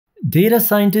Data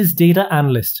Scientist, Data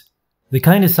Analyst. They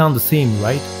kinda sound the same,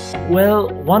 right? Well,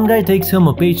 one guy takes home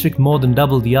a paycheck more than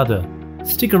double the other.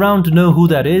 Stick around to know who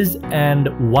that is and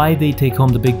why they take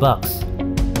home the big bucks.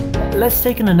 Let's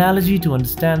take an analogy to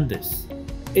understand this.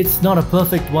 It's not a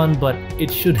perfect one, but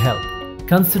it should help.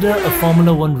 Consider a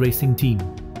Formula 1 racing team.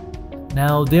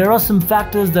 Now, there are some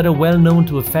factors that are well known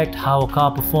to affect how a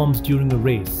car performs during a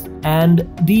race, and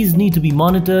these need to be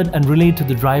monitored and relayed to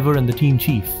the driver and the team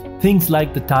chief. Things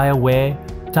like the tire wear,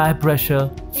 tire pressure,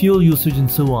 fuel usage, and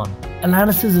so on.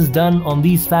 Analysis is done on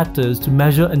these factors to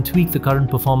measure and tweak the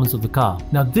current performance of the car.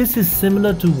 Now, this is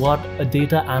similar to what a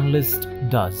data analyst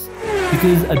does,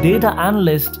 because a data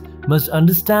analyst must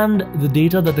understand the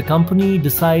data that the company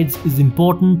decides is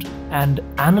important and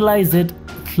analyze it,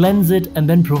 cleanse it, and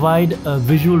then provide a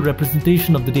visual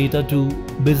representation of the data to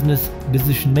business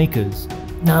decision makers.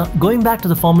 Now, going back to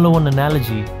the Formula 1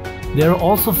 analogy, there are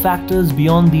also factors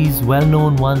beyond these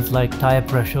well-known ones like tire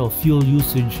pressure or fuel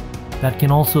usage that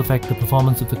can also affect the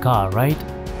performance of the car, right?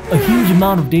 A huge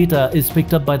amount of data is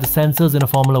picked up by the sensors in a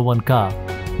Formula 1 car.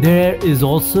 There is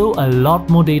also a lot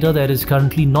more data that is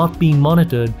currently not being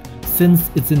monitored since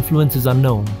its influence is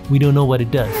unknown. We don't know what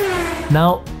it does.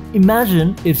 Now,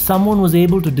 imagine if someone was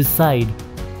able to decide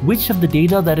which of the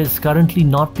data that is currently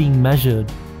not being measured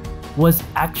was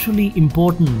actually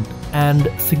important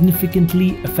and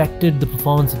significantly affected the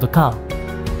performance of the car.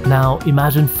 Now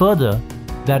imagine further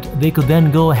that they could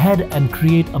then go ahead and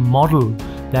create a model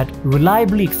that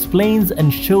reliably explains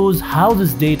and shows how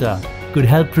this data could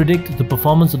help predict the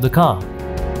performance of the car.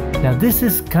 Now this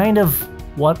is kind of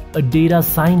what a data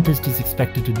scientist is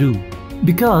expected to do,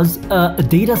 because a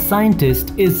data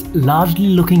scientist is largely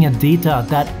looking at data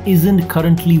that isn't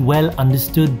currently well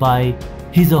understood by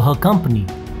his or her company.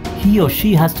 He or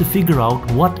she has to figure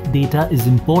out what data is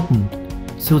important.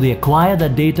 So they acquire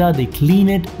that data, they clean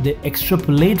it, they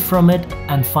extrapolate from it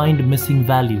and find missing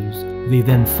values. They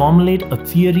then formulate a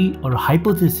theory or a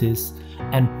hypothesis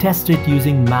and test it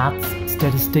using maths,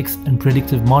 statistics, and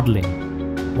predictive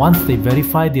modeling. Once they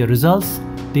verify their results,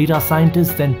 data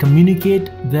scientists then communicate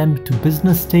them to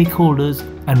business stakeholders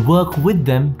and work with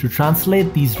them to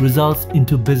translate these results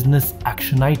into business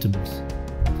action items.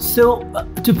 So,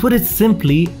 to put it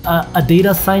simply, a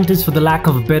data scientist, for the lack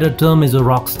of a better term, is a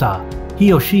rock star.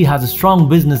 He or she has a strong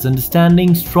business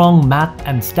understanding, strong math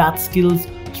and stat skills,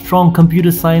 strong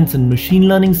computer science and machine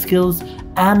learning skills,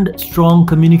 and strong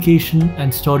communication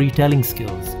and storytelling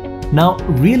skills. Now,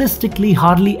 realistically,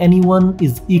 hardly anyone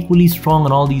is equally strong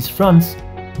on all these fronts,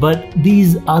 but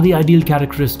these are the ideal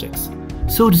characteristics.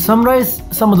 So, to summarize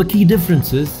some of the key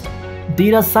differences,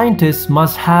 data scientists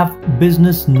must have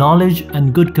business knowledge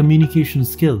and good communication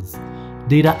skills.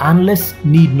 Data analysts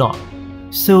need not.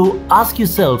 So ask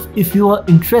yourself if you are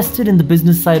interested in the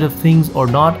business side of things or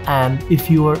not, and if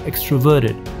you are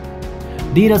extroverted.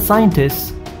 Data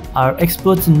scientists are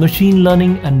experts in machine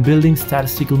learning and building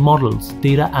statistical models.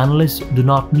 Data analysts do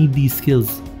not need these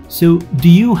skills. So do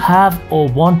you have or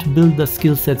want to build the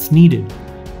skill sets needed?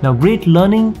 Now, Great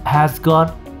Learning has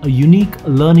got a unique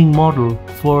learning model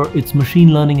for its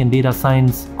machine learning and data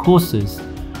science courses,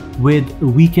 with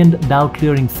weekend doubt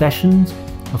clearing sessions,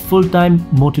 a full-time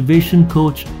motivation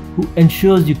coach who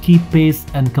ensures you keep pace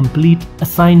and complete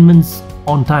assignments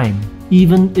on time,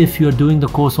 even if you're doing the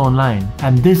course online,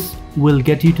 and this will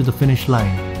get you to the finish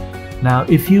line. Now,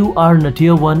 if you are in a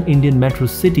Tier 1 Indian metro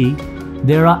city,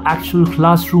 there are actual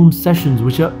classroom sessions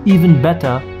which are even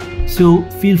better, so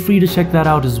feel free to check that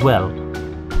out as well.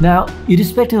 Now,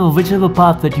 irrespective of whichever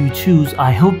path that you choose,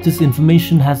 I hope this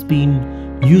information has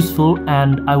been useful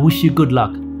and I wish you good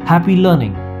luck. Happy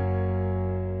learning!